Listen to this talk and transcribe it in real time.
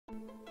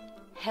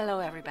Hello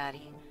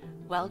everybody,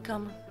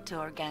 welcome to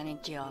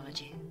Organic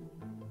Geology.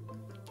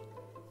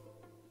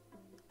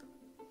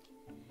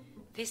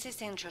 This is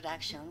the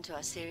introduction to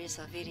a series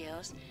of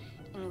videos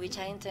in which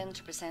I intend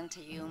to present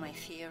to you my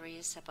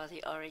theories about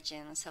the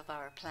origins of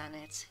our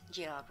planet's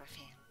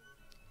geography.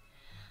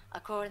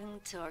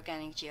 According to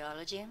Organic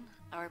Geology,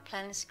 our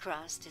planet's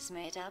crust is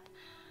made up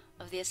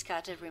of the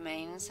scattered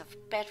remains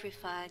of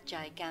petrified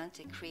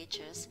gigantic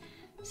creatures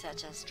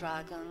such as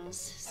dragons,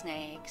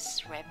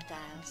 snakes,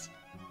 reptiles,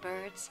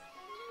 birds,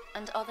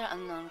 and other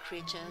unknown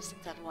creatures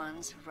that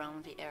once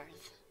roamed the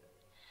earth,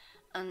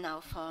 and now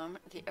form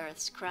the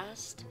Earth's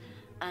crust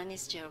and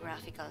its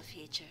geographical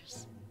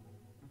features.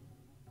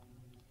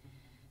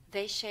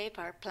 They shape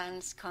our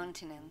planet's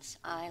continents,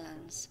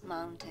 islands,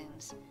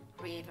 mountains,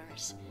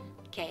 rivers,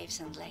 caves,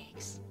 and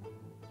lakes.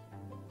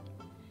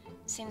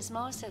 Since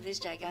most of these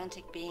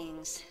gigantic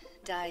beings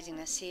died in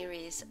a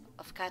series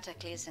of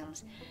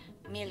cataclysms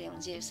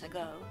millions of years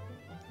ago,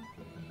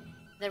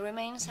 the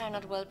remains are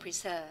not well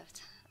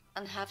preserved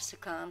and have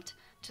succumbed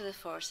to the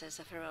forces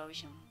of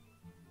erosion.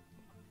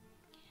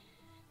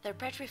 Their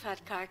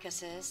petrified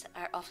carcasses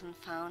are often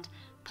found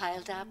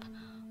piled up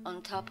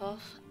on top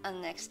of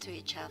and next to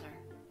each other,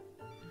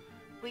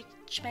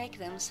 which make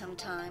them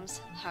sometimes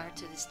hard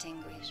to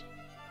distinguish,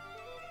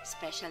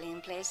 especially in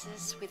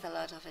places with a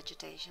lot of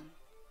vegetation.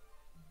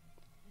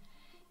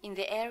 In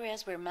the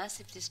areas where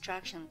massive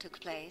destruction took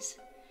place,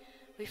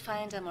 we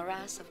find a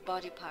morass of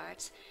body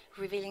parts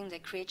revealing the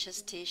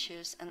creature's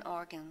tissues and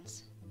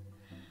organs,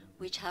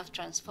 which have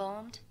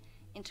transformed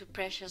into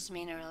precious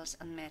minerals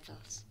and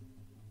metals.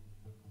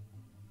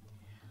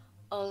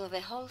 Although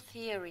the whole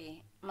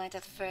theory might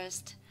at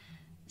first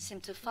seem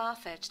too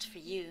far-fetched for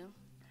you,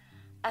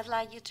 I'd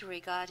like you to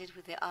regard it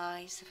with the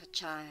eyes of a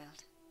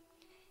child,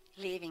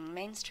 leaving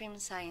mainstream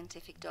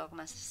scientific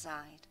dogmas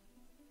aside.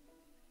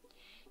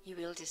 You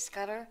will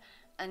discover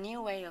a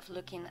new way of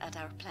looking at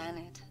our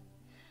planet,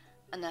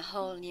 and a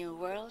whole new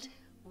world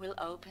will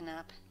open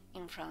up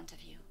in front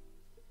of you.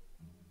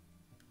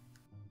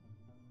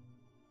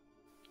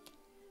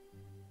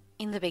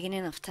 In the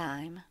beginning of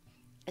time,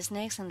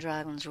 snakes and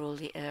dragons ruled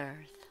the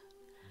earth.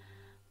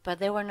 But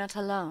they were not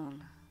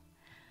alone.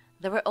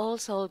 There were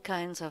also all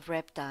kinds of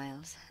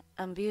reptiles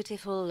and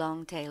beautiful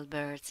long-tailed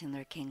birds in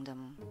their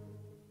kingdom.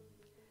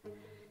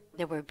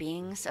 They were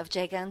beings of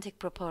gigantic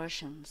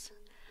proportions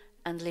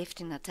and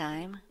lived in a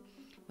time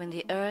when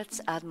the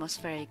Earth's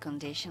atmospheric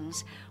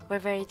conditions were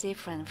very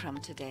different from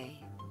today.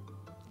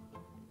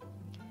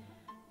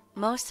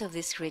 Most of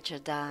these creatures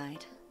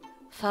died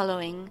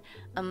following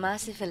a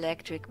massive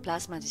electric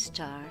plasma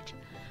discharge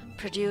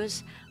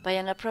produced by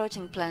an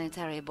approaching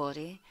planetary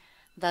body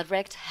that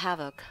wreaked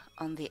havoc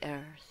on the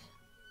Earth.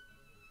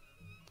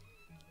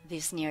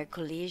 This near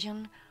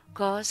collision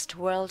caused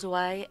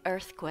worldwide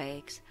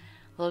earthquakes,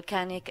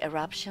 volcanic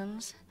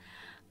eruptions,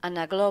 and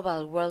a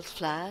global world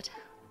flood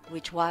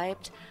which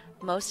wiped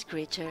most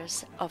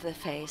creatures off the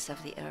face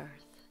of the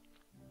earth.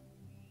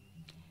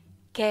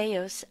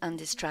 Chaos and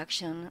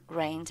destruction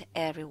reigned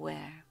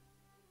everywhere.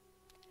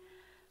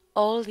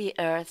 All the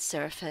earth's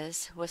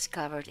surface was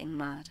covered in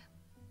mud.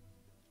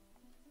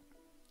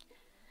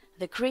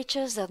 The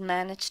creatures that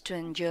managed to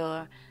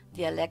endure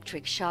the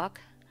electric shock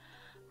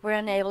were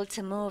unable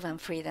to move and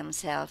free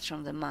themselves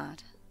from the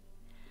mud,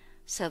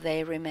 so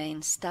they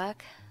remained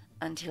stuck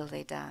until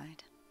they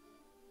died.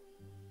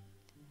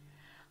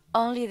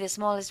 Only the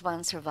smallest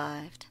ones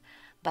survived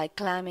by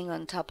climbing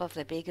on top of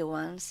the bigger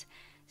ones,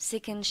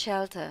 seeking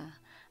shelter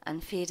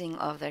and feeding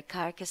off their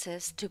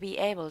carcasses to be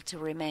able to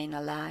remain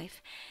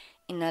alive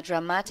in a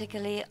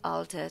dramatically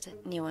altered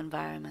new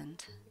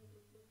environment.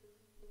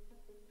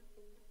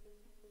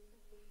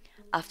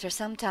 After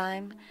some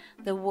time,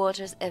 the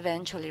waters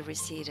eventually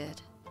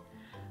receded,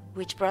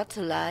 which brought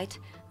to light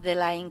the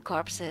lying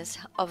corpses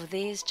of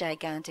these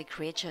gigantic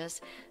creatures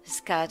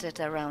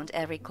scattered around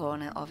every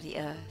corner of the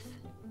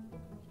earth.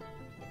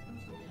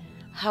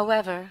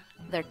 However,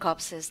 their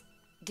corpses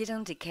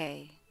didn't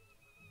decay.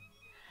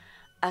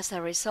 As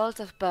a result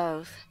of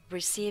both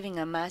receiving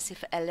a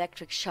massive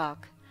electric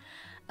shock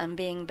and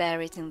being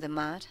buried in the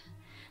mud,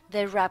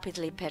 they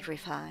rapidly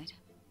petrified.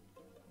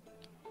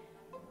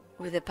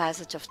 With the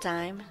passage of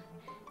time,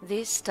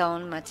 this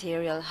stone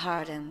material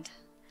hardened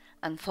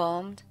and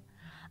formed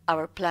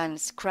our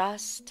planet's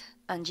crust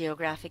and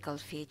geographical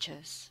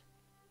features.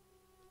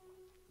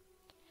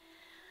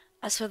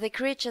 As for the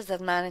creatures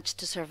that managed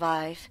to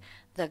survive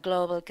the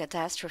global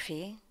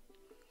catastrophe,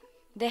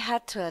 they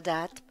had to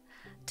adapt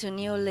to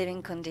new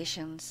living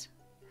conditions,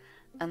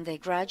 and they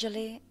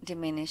gradually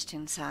diminished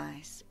in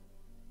size.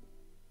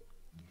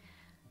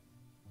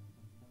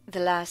 The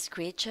last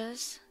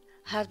creatures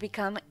had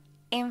become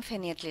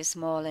infinitely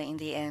smaller in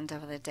the end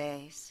of their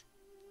days.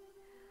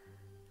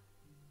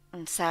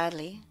 And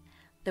sadly,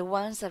 the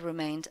ones that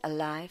remained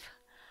alive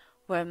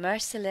were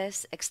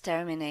mercilessly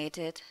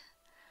exterminated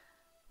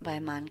by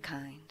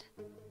mankind.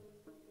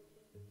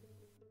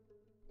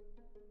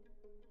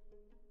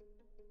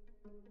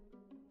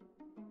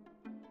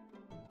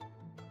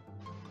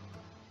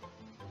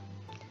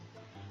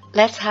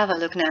 Let's have a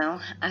look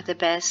now at the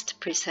best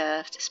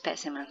preserved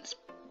specimens.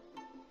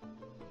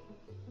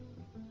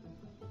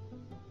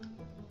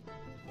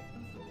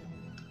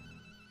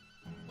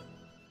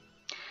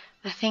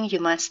 I think you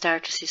might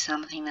start to see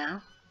something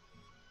now.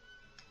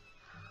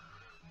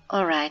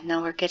 Alright,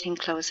 now we're getting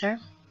closer.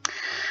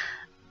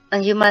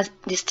 And you must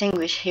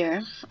distinguish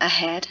here a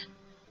head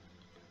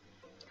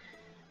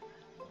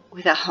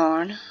with a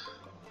horn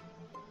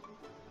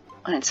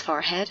on its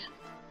forehead.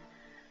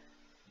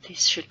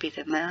 This should be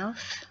the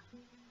mouth,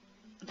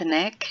 the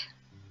neck,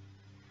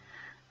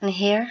 and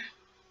here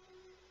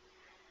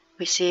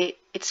we see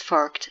its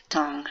forked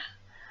tongue.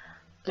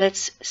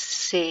 Let's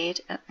see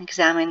it and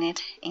examine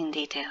it in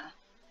detail.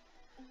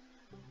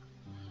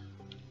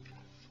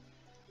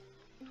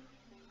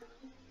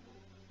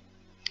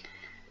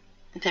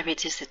 There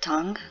it is, the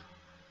tongue.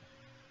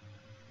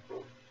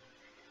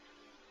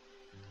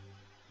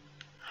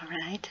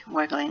 Alright,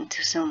 we're going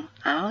to zoom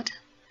out.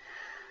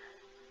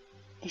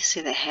 You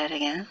see the head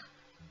again.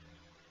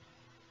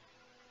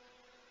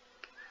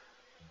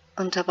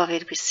 On top of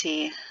it we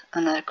see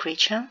another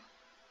creature.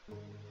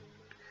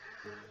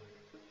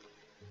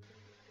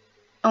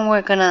 And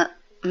we're gonna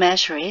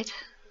measure it.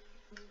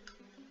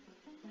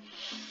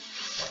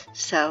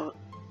 So,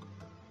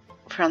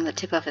 from the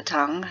tip of the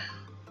tongue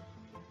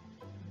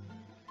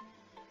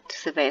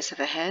to the base of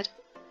the head,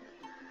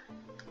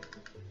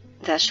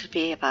 that should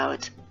be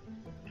about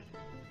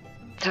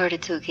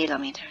 32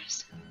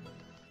 kilometers.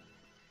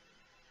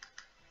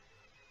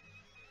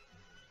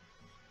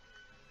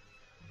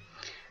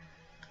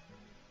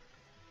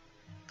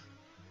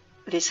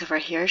 This over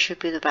here should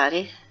be the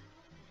body.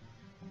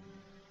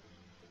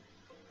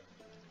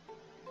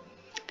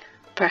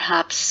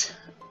 Perhaps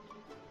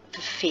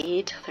the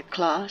feet, the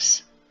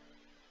claws,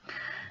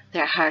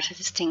 they're hard to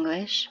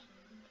distinguish.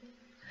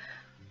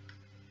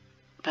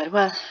 But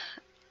well,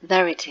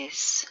 there it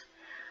is,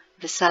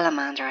 the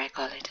salamander I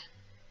call it.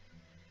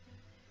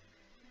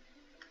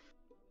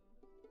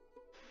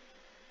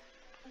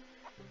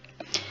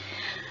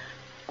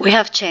 We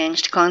have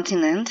changed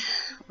continent,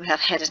 we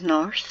have headed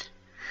north.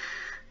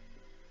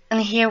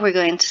 And here we're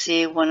going to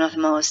see one of the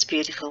most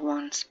beautiful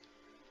ones.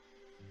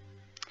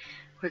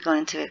 We're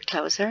going to get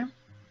closer.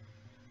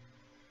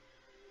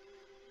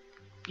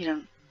 You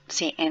don't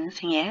see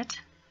anything yet.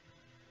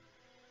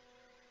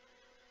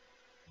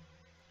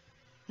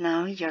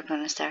 Now you're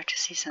going to start to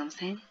see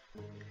something.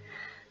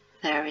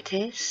 There it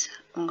is.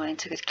 I'm going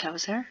to get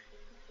closer.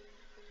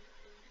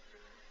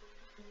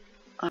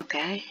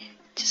 Okay,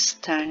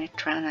 just turn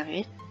it around a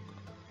bit.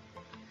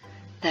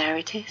 There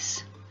it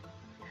is.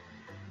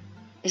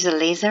 It's a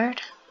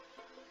lizard,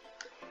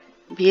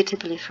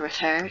 beautifully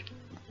preserved.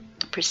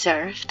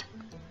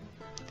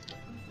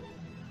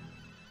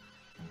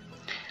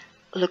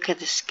 Look at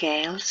the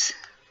scales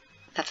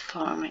that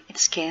form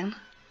its skin.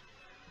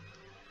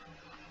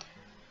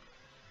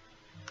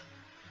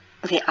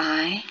 The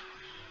eye.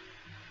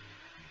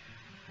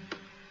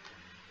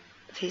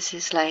 This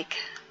is like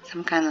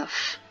some kind of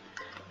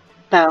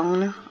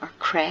bone or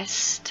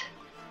crest.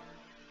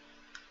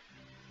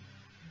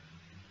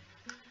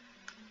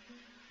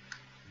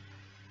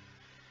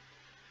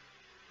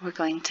 We're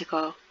going to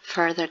go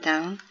further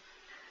down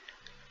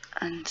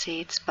and see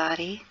its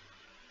body.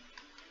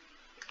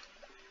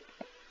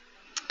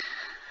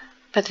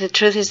 But the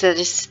truth is that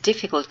it's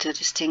difficult to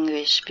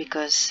distinguish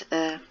because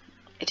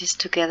it is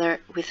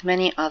together with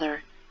many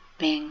other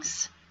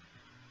beings.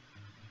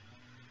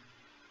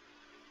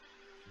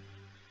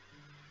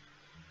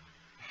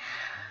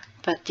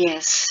 But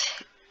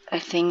yes, I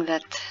think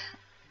that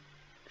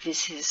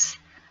this is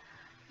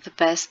the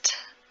best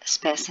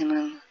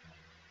specimen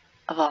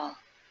of all.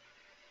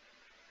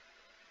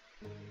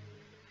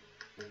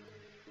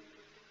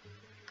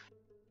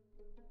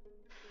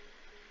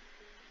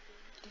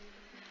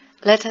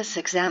 Let us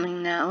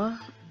examine now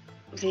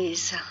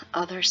this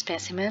other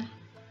specimen.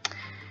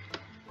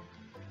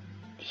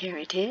 Here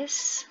it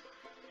is.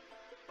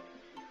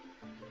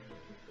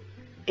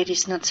 It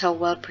is not so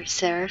well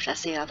preserved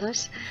as the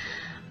others,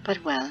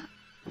 but well,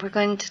 we're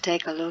going to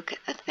take a look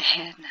at the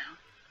head now.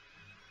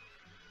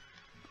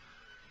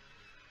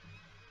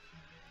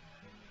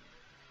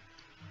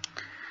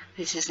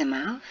 This is the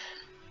mouth.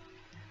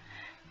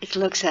 It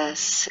looks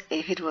as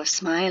if it was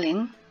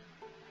smiling.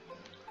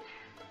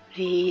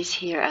 These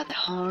here are the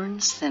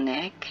horns, the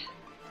neck,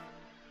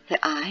 the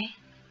eye.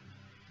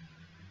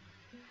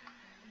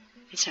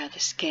 These are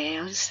the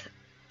scales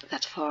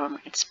that form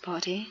its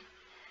body.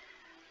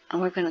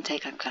 And we're going to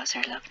take a closer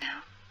look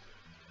now.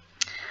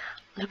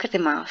 Look at the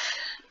mouth.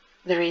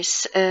 There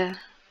is a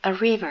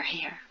river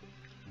here.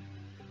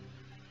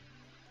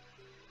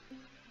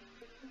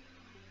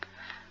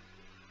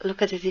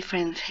 Look at the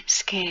different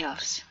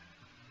scales.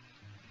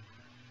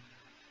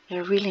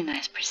 They're really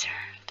nice preserved.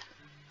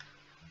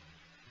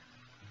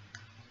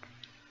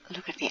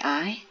 Look at the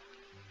eye.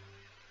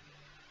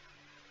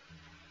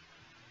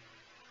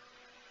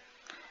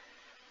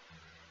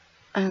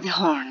 And the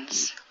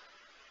horns.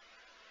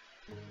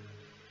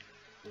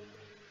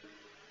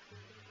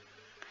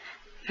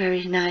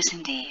 Very nice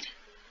indeed.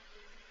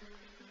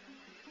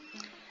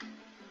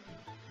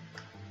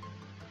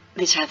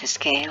 These are the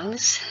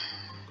scales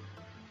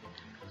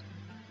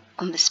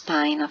on the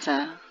spine of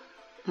the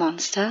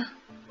monster.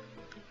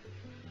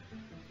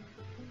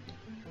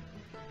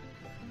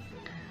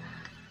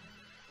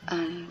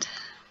 And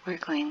we're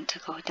going to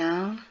go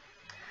down.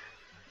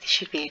 This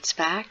should be its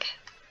back.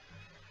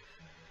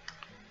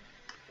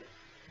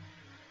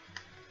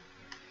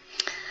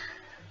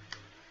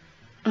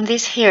 And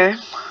this here,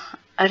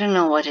 I don't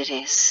know what it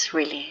is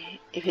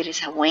really, if it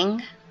is a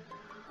wing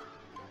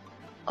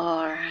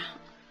or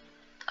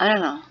I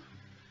don't know.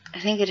 I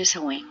think it is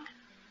a wing.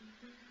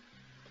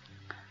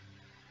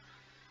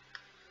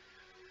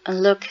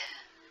 And look,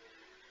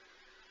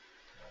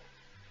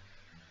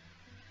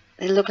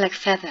 they look like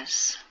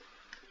feathers.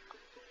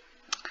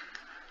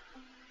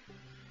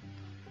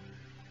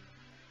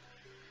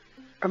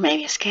 Or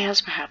maybe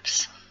scales,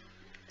 perhaps.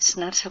 It's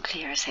not so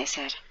clear, as I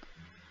said.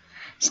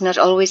 It's not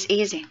always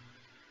easy.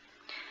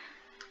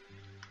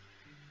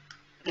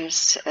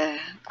 There's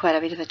quite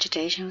a bit of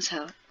vegetation,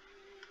 so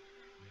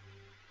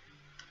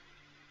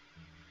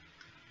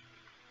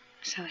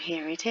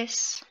here it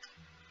is.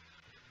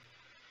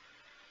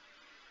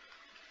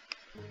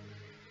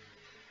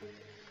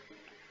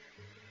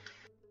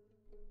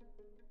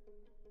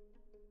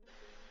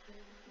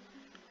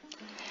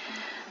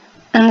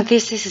 And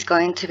this is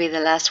going to be the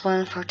last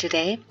one for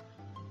today.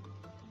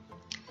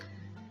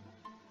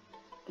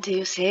 Do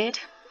you see it?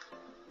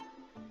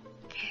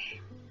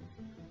 Okay.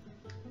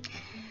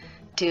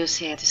 Do you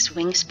see it? This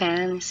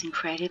wingspan is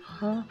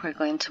incredible. We're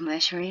going to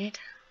measure it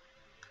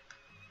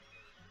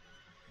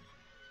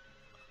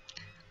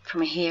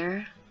from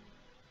here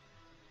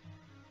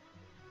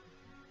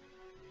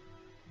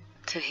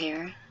to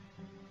here.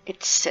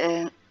 It's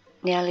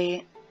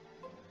nearly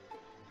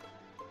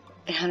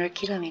 100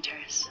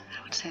 kilometers,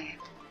 I would say.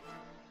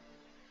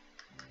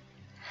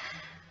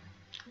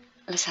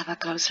 Let's have a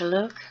closer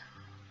look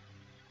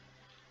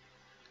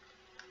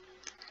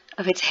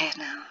of its head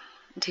now.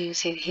 Do you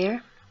see it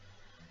here?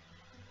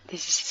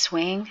 This is its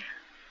wing,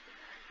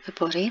 the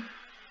body.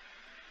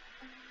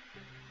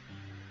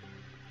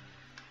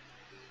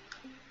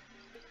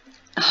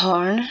 A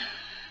horn,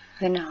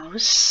 the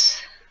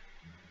nose,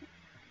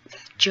 the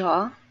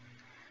jaw,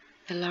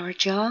 the lower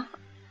jaw,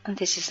 and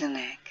this is the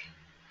neck.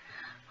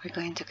 We're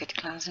going to get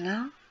closer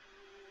now.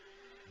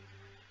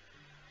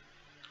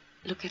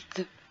 Look at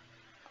the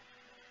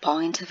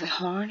point of the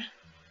horn.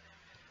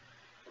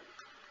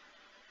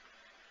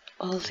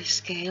 All the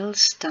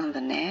scales down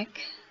the neck,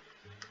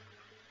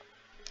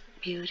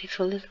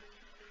 beautifully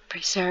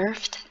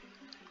preserved.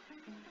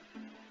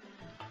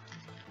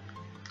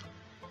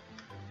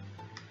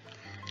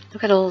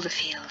 Look at all the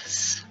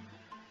fields.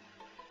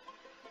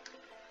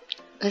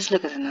 Let's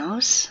look at the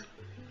nose.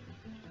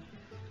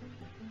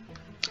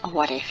 Or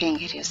what I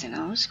think it is the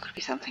nose, could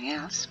be something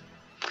else.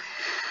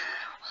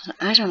 Well,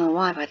 I don't know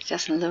why, but it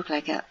doesn't look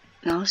like a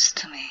nose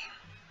to me.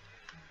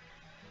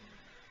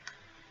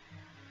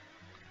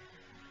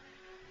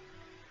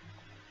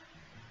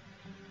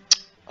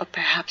 Or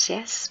perhaps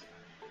yes.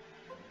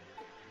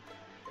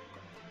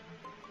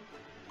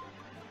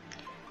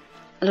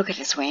 Look at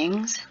its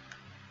wings,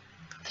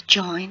 the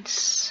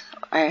joints,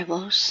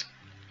 elbows.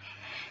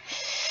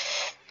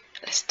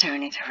 Let's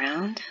turn it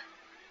around.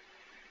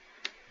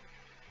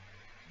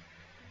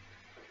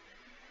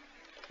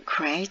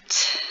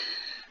 Great.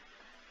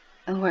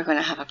 And we're going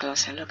to have a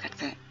closer look at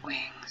the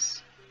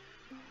wings.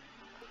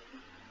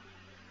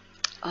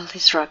 All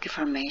these rocky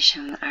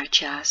formations are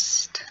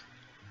just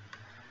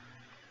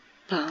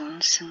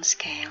bones and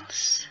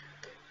scales.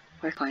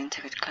 We're going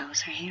to get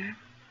closer here.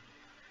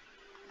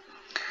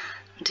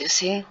 Do you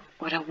see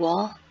what a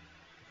wall?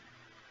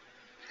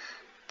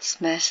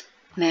 This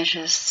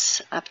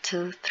measures up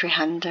to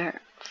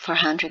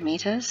 400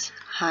 meters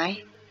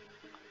high.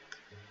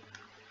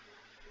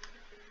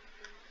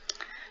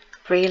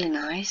 Really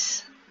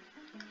nice.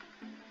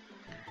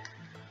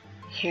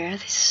 Here,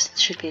 this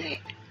should be the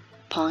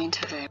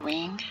point of the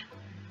wing.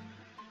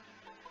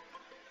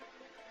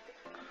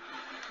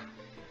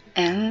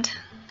 And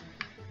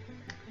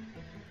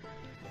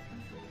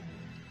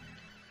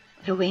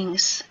the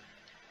wings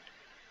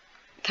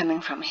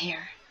coming from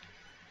here.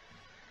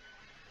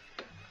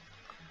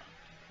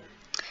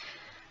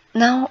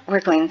 Now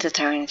we're going to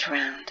turn it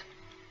around.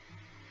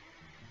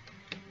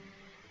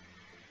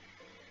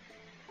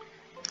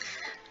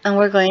 And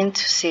we're going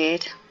to see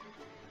it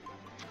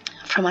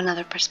from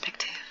another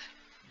perspective.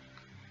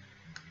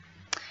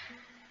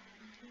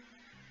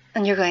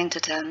 And you're going to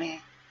tell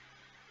me,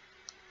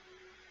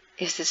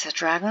 is this a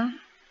dragon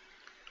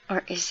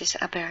or is this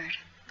a bird?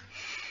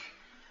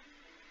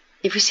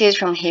 If we see it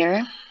from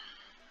here,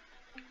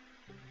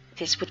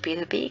 this would be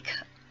the beak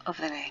of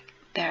the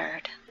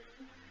bird.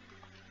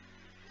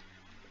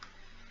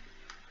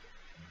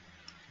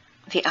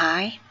 The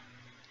eye.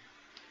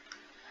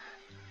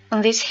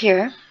 And this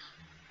here,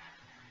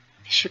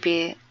 this should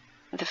be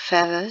the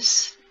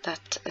feathers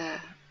that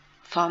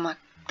form a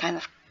kind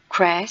of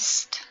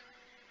crest.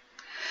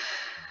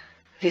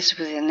 This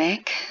would be the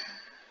neck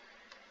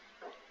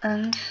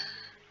and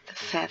the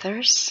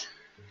feathers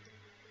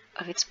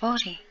of its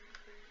body.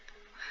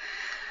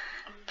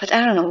 But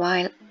I don't know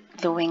why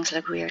the wings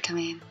look weird to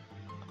me.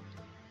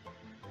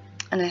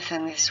 And I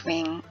think this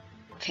wing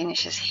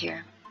finishes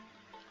here.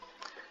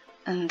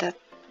 And that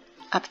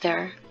up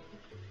there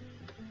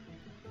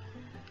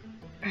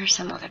are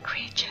some other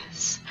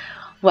creatures.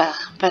 Well,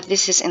 but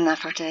this is enough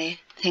for today.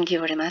 Thank you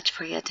very much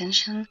for your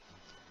attention.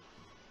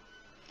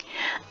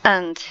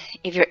 And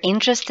if you're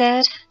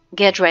interested,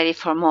 get ready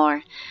for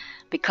more,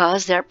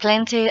 because there are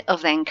plenty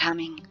of them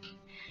coming.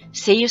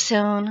 See you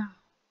soon.